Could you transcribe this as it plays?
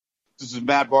This is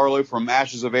Matt Barlow from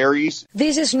Ashes of Ares.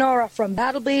 This is Nora from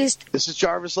Battle Beast. This is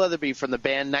Jarvis Leatherby from the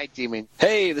band Night Demon.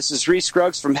 Hey, this is Reese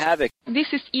Scruggs from Havoc. This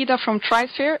is Ida from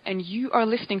Trisphere, and you are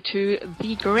listening to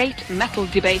the Great Metal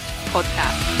Debate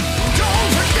podcast.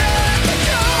 Don't forget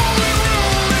the only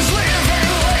rule is live and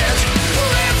let.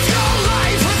 Live your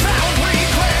life without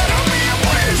regret. Or be a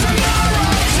prisoner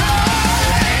of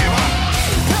time.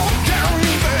 Broke down,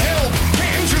 need the help.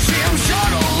 Can't you see him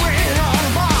shuttling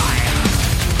on by?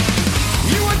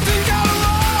 You would think out of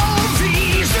all of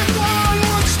these that one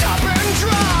would stop and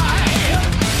try.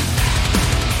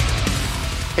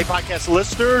 Hey, podcast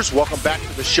listeners, welcome back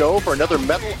to the show for another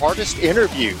metal artist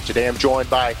interview. Today I'm joined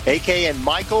by AK and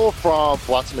Michael from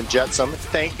Flotsam and Jetsam.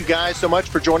 Thank you guys so much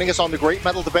for joining us on the Great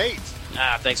Metal Debate.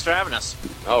 Thanks for having us.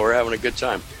 Oh, we're having a good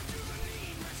time.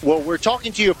 Well, we're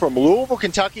talking to you from Louisville,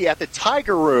 Kentucky at the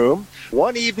Tiger Room.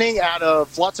 One evening out of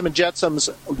Flotsam and Jetsam's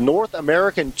North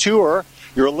American tour.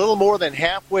 You're a little more than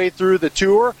halfway through the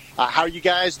tour. How are you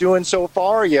guys doing so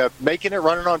far? Are you making it,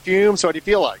 running on fumes? What do you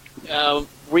feel like?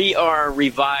 We are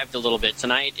revived a little bit.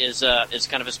 Tonight is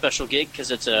kind of a special gig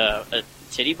because it's a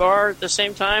titty bar at the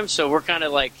same time. So we're kind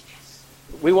of like,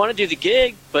 we want to do the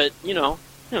gig, but you know,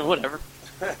 whatever.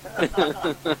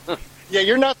 Yeah,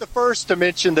 you're not the first to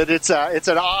mention that it's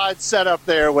an odd setup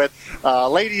there with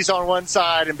ladies on one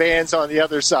side and bands on the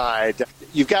other side.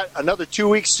 You've got another 2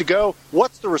 weeks to go.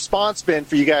 What's the response been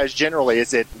for you guys generally?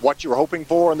 Is it what you were hoping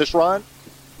for in this run?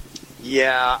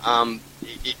 Yeah,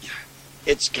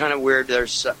 it's kind of weird.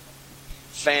 There's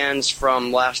fans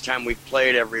from last time we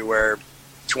played everywhere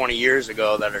 20 years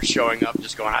ago that are showing up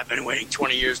just going, I've been waiting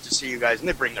 20 years to see you guys. And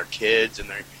they bring their kids and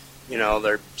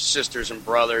their sisters and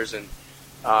brothers. And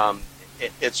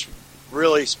it's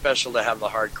really special to have the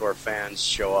hardcore fans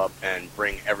show up and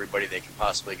bring everybody they can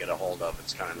possibly get a hold of.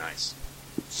 It's kind of nice.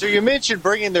 So you mentioned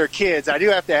bringing their kids. I do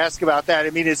have to ask about that. I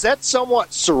mean, is that somewhat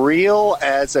surreal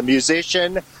as a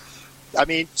musician? I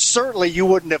mean, certainly you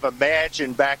wouldn't have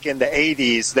imagined back in the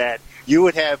 80s that you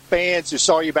would have fans who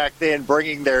saw you back then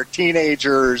bringing their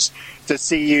teenagers to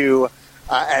see you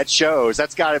at shows.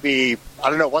 That's got to be, I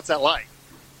don't know, what's that like?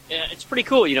 Yeah, it's pretty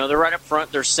cool. They're right up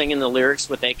front. They're singing the lyrics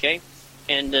with AK.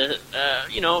 And,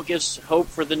 it gives hope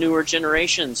for the newer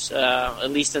generations, at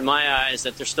least in my eyes,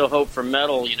 that there's still hope for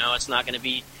metal. It's not going to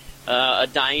be a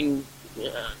dying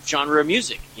genre of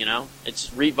music.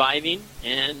 It's reviving,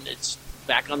 and it's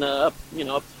back on the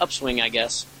upswing, I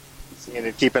guess. Seeing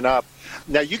it keeping up.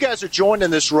 Now, you guys are joined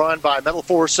in this run by Metal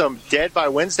Foursome Dead by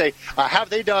Wednesday. How have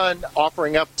they done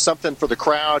offering up something for the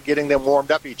crowd, getting them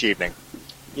warmed up each evening?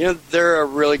 They're a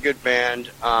really good band.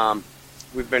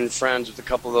 We've been friends with a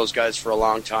couple of those guys for a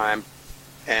long time.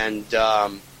 And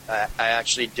I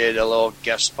actually did a little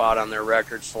guest spot on their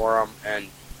record for them. And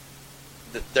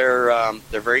they're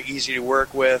very easy to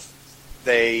work with.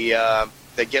 They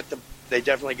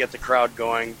definitely get the crowd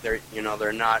going. They're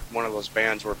not one of those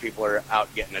bands where people are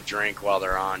out getting a drink while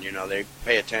they're on. They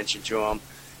pay attention to them,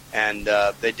 and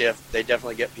they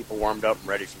definitely get people warmed up and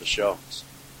ready for the show.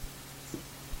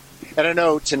 And I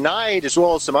know tonight, as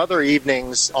well as some other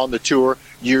evenings on the tour,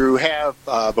 you have,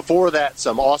 before that,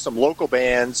 some awesome local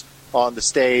bands on the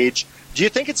stage. Do you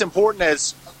think it's important,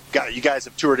 as you guys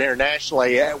have toured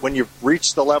internationally, when you've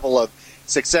reached the level of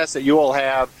success that you all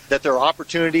have, that there are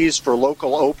opportunities for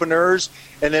local openers?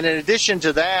 And then in addition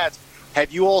to that,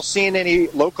 have you all seen any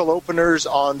local openers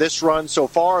on this run so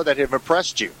far that have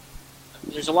impressed you?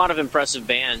 There's a lot of impressive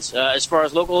bands. As far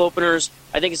as local openers,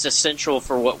 I think it's essential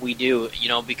for what we do,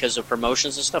 because of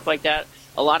promotions and stuff like that.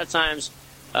 A lot of times,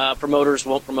 promoters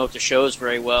won't promote the shows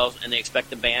very well, and they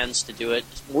expect the bands to do it.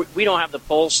 We don't have the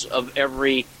pulse of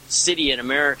every city in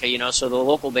America, so the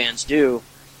local bands do.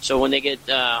 So when they get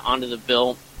onto the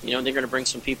bill, they're going to bring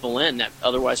some people in that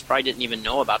otherwise probably didn't even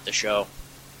know about the show.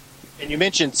 And you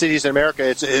mentioned cities in America.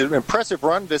 It's an impressive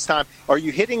run this time. Are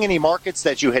you hitting any markets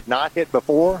that you had not hit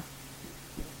before?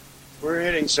 We're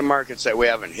hitting some markets that we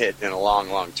haven't hit in a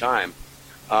long, long time.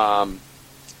 But,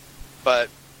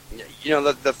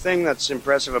 the thing that's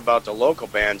impressive about the local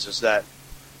bands is that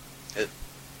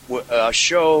a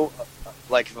show,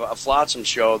 like a Flotsam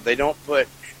show, they don't put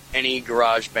any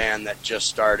garage band that just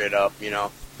started up,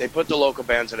 They put the local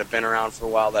bands that have been around for a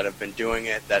while, that have been doing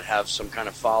it, that have some kind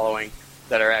of following,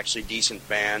 that are actually decent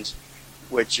bands,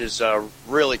 which is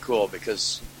really cool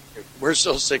because we're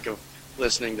so sick of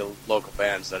listening to local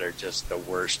bands that are just the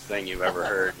worst thing you've ever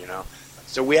heard,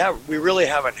 So we really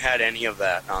haven't had any of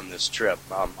that on this trip.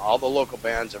 All the local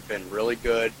bands have been really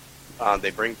good. They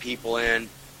bring people in.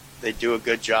 They do a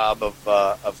good job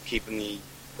of keeping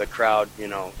the crowd,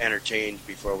 entertained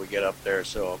before we get up there.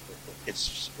 So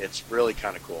it's really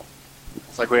kind of cool.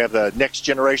 It's like we have the next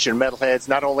generation metalheads,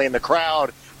 not only in the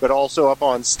crowd, but also up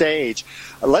on stage.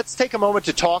 Let's take a moment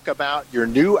to talk about your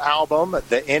new album,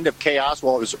 The End of Chaos.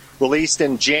 Well, it was released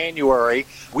in January.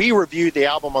 We reviewed the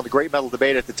album on the Great Metal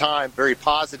Debate at the time very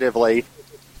positively.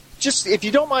 Just, if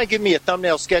you don't mind giving me a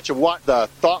thumbnail sketch of what the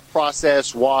thought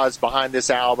process was behind this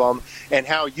album and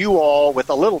how you all, with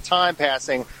a little time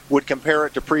passing, would compare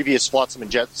it to previous Flotsam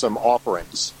and Jetsam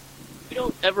offerings. We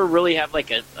don't ever really have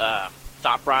like a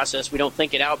thought process. We don't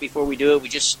think it out before we do it. We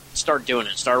just start doing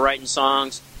it, start writing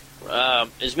songs,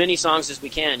 as many songs as we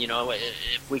can. You know,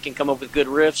 if we can come up with good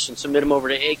riffs and submit them over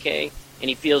to AK, and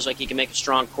he feels like he can make a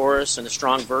strong chorus and a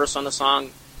strong verse on the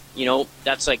song, you know,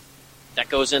 that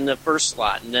goes in the first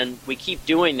slot, and then we keep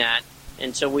doing that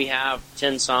until we have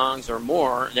 10 songs or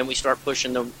more, and then we start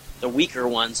pushing the weaker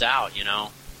ones out, you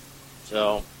know.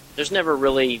 So there's never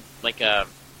really like a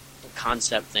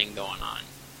concept thing going on,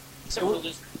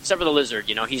 except for the lizard.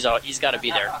 You know, he's got to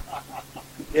be there.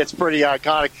 It's pretty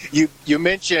iconic. You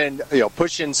mentioned, you know,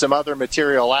 pushing some other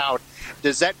material out.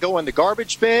 Does that go in the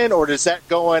garbage bin, or does that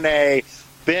go in a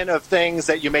bin of things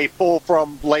that you may pull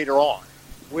from later on?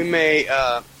 We may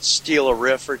steal a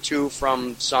riff or two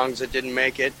from songs that didn't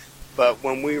make it, but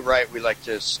when we write, we like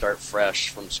to start fresh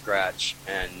from scratch.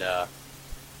 And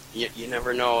you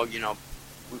never know, you know,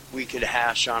 we could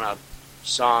hash on a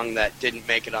song that didn't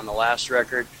make it on the last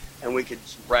record, and we could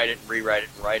write it and rewrite it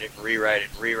and write it and rewrite it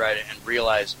and rewrite it and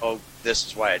realize, oh, this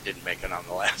is why it didn't make it on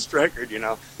the last record, you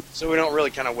know. So we don't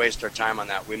really kind of waste our time on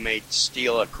that. We may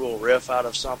steal a cool riff out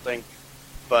of something,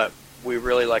 but we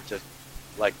really like to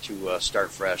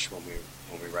start fresh when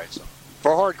we write something.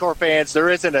 For hardcore fans, there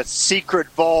isn't a secret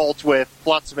vault with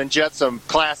Flotsam and Jetsam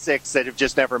classics that have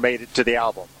just never made it to the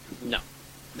album. No.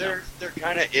 There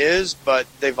kind of is, but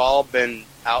they've all been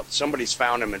out. Somebody's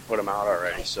found them and put them out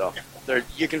already. So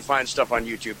you can find stuff on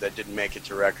YouTube that didn't make it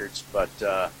to records, but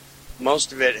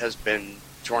most of it has been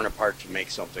torn apart to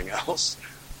make something else.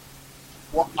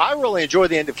 Well, I really enjoyed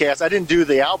The End of Chaos. I didn't do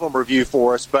the album review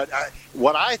for us, but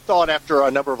what I thought after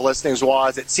a number of listenings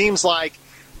was it seems like,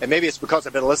 and maybe it's because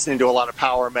I've been listening to a lot of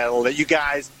power metal, that you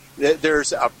guys,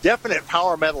 there's a definite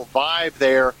power metal vibe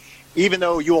there, even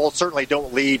though you all certainly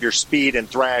don't leave your speed and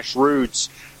thrash roots.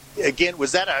 Again,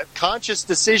 was that a conscious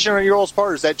decision on your all's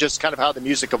part, or is that just kind of how the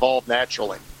music evolved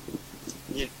naturally?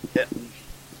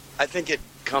 I think it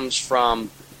comes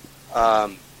from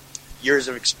years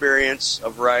of experience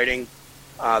of writing.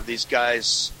 These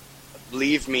guys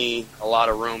leave me a lot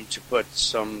of room to put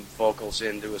some vocals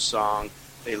into a song.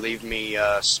 They leave me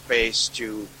space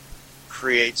to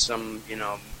create some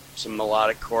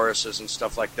melodic choruses and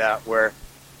stuff like that, where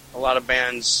a lot of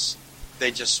bands,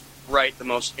 they just write the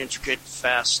most intricate,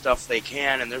 fast stuff they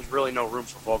can, and there's really no room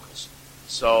for vocals.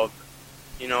 So,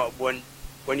 you know,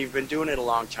 when you've been doing it a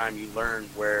long time, you learn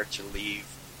where to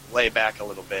lay back a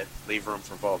little bit, leave room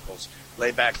for vocals,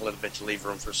 lay back a little bit to leave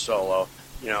room for solo.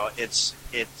 You know, it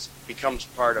becomes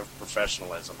part of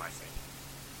professionalism, I think.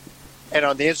 And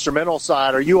on the instrumental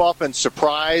side, are you often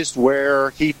surprised where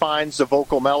he finds the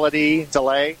vocal melody to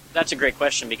lay? That's a great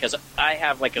question, because I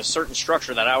have like a certain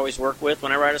structure that I always work with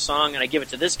when I write a song, and I give it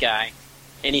to this guy,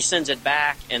 and he sends it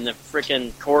back, and the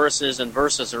freaking choruses and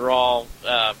verses are all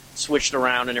switched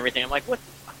around and everything. I'm like, what?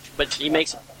 But he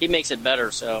makes it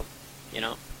better, so, you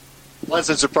know.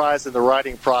 Pleasant surprise in the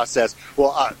writing process.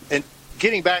 Well, and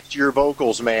getting back to your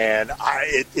vocals, man,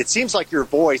 it seems like your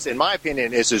voice, in my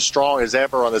opinion, is as strong as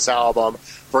ever on this album.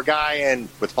 For a guy in,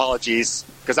 with apologies,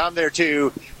 because I'm there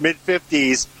too,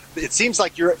 mid-50s, it seems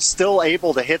like you're still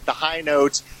able to hit the high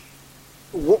notes.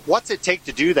 What's it take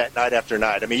to do that night after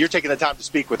night? I mean, you're taking the time to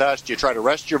speak with us. Do you try to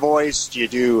rest your voice? Do you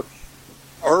do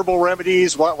herbal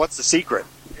remedies? What's the secret?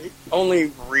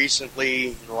 Only recently,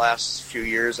 in the last few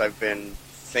years, I've been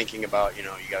thinking about, you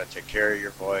know, you got to take care of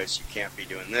your voice. You can't be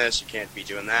doing this. You can't be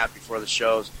doing that before the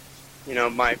shows. You know,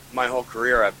 my whole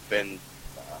career, I've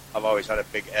always had a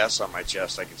big S on my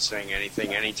chest. I can sing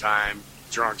anything, anytime,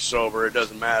 drunk, sober, it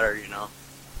doesn't matter, you know.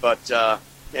 But yeah,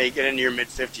 you get into your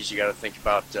mid-50s, you got to think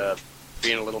about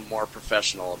being a little more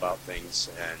professional about things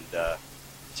and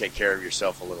take care of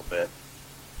yourself a little bit.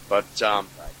 But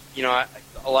you know,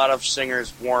 a lot of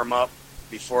singers warm up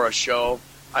before a show.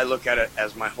 I look at it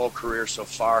as my whole career so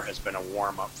far has been a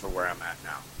warm-up for where I'm at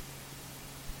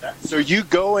now. So you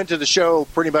go into the show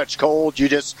pretty much cold? You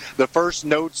just, the first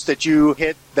notes that you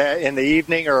hit that in the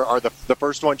evening are the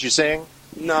first ones you sing?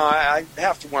 No, I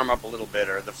have to warm up a little bit,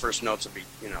 or the first notes will be,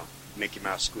 you know, Mickey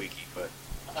Mouse squeaky. But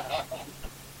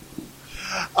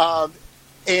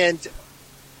and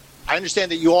I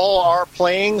understand that you all are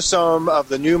playing some of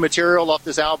the new material off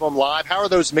this album live. How are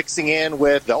those mixing in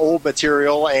with the old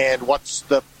material, and what's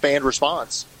the band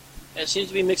response? It seems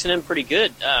to be mixing in pretty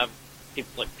good.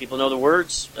 People know the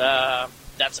words.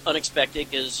 That's unexpected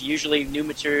because usually new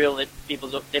material that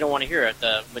they don't want to hear it.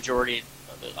 The majority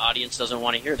of the audience doesn't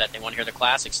want to hear that. They want to hear the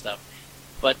classic stuff.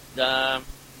 But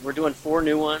we're doing 4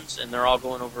 new ones, and they're all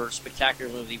going over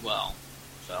spectacularly well.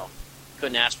 So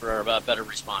couldn't ask for a better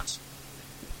response.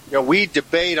 You know, we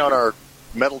debate on our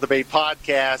Metal Debate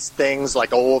podcast things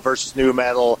like old versus new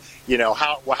metal. You know,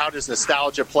 how does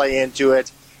nostalgia play into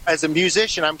it? As a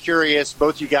musician, I'm curious,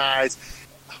 both you guys,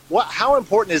 how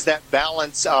important is that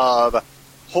balance of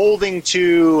holding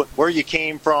to where you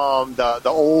came from, the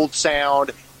old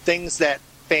sound, things that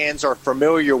fans are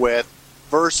familiar with,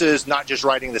 versus not just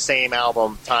writing the same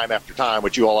album time after time,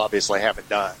 which you all obviously haven't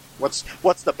done? What's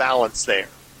the balance there?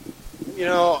 You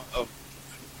know,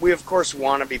 we of course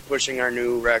want to be pushing our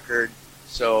new record,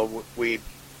 so we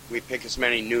pick as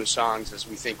many new songs as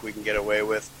we think we can get away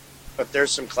with. But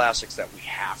there's some classics that we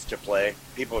have to play.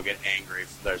 People get angry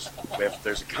if there's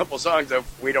a couple songs that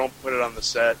we don't put it on the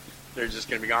set. They're just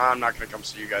going to be going, I'm not going to come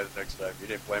see you guys next time. You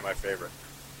didn't play my favorite.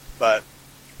 But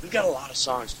we've got a lot of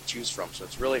songs to choose from, so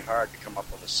it's really hard to come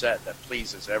up with a set that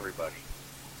pleases everybody.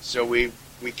 So we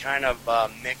kind of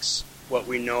mix what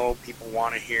we know people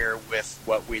want to hear with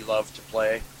what we love to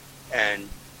play and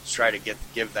try to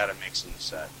give that a mix in the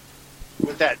set.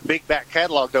 With that big back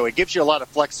catalog, though, it gives you a lot of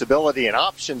flexibility and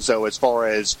options, though, as far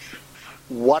as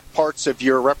what parts of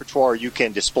your repertoire you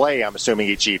can display, I'm assuming,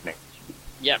 each evening.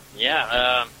 Yeah.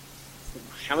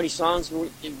 How many songs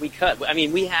did we cut? I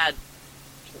mean, we had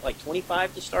like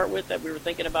 25 to start with that we were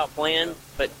thinking about playing,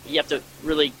 but you have to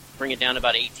really bring it down to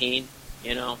about 18,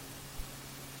 you know.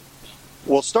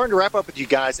 Well, starting to wrap up with you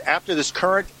guys, after this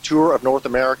current tour of North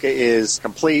America is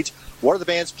complete, what are the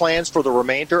band's plans for the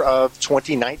remainder of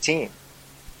 2019?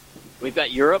 We've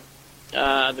got Europe.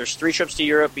 There's 3 trips to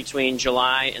Europe between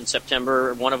July and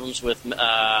September. One of them's with, it's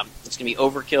going to be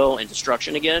Overkill and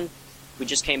Destruction again. We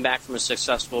just came back from a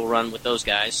successful run with those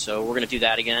guys, so we're going to do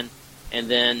that again. And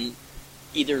then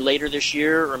either later this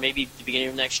year or maybe the beginning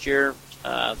of next year,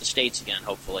 the States again,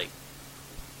 hopefully.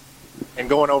 And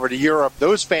going over to Europe,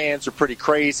 those fans are pretty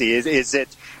crazy.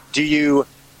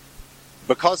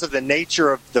 Because of the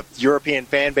nature of the European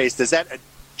fan base, does that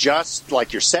adjust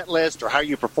like your set list or how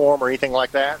you perform or anything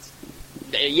like that?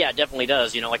 Yeah, it definitely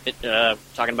does. You know, like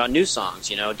talking about new songs,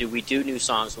 you know, do we do new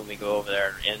songs when we go over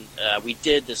there? And we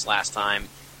did this last time,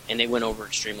 and they went over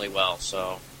extremely well.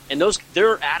 So, and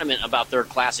they're adamant about their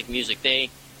classic music.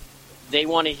 They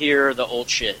want to hear the old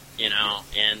shit, you know.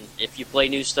 And if you play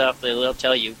new stuff, they'll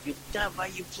tell you, why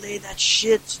you play that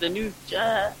shit? It's the new,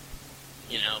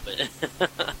 you know. But you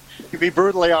can be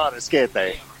brutally honest, can't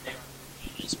they?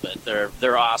 But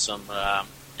they're awesome,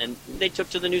 and they took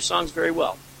to the new songs very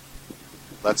well.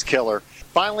 That's killer.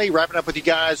 Finally, wrapping up with you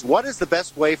guys, what is the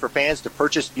best way for fans to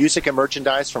purchase music and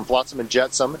merchandise from Flotsam and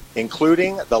Jetsam,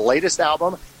 including the latest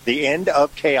album, The End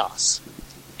of Chaos?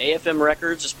 AFM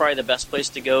Records is probably the best place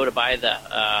to go to buy the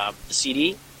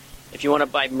CD. If you want to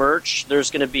buy merch,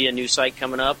 there's going to be a new site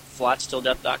coming up,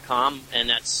 flotstildeath.com, and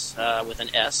that's with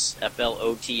an S,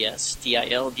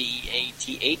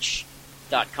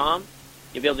 FLOTSTILDEATH.com.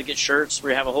 You'll be able to get shirts.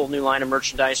 We have a whole new line of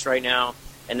merchandise right now,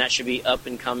 and that should be up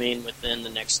and coming within the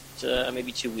next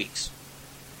maybe 2 weeks.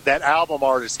 That album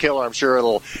art is killer. I'm sure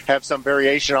it'll have some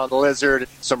variation on the Lizard,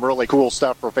 some really cool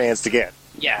stuff for fans to get.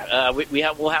 Yeah,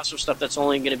 we'll have some stuff that's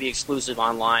only going to be exclusive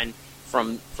online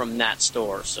from that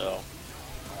store. So,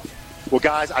 well,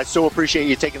 guys, I so appreciate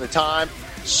you taking the time.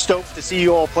 Stoked to see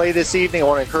you all play this evening. I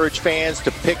want to encourage fans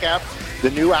to pick up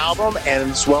the new album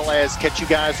and as well as catch you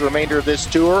guys the remainder of this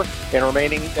tour and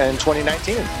remaining in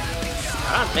 2019.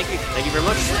 Thank you very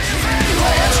much.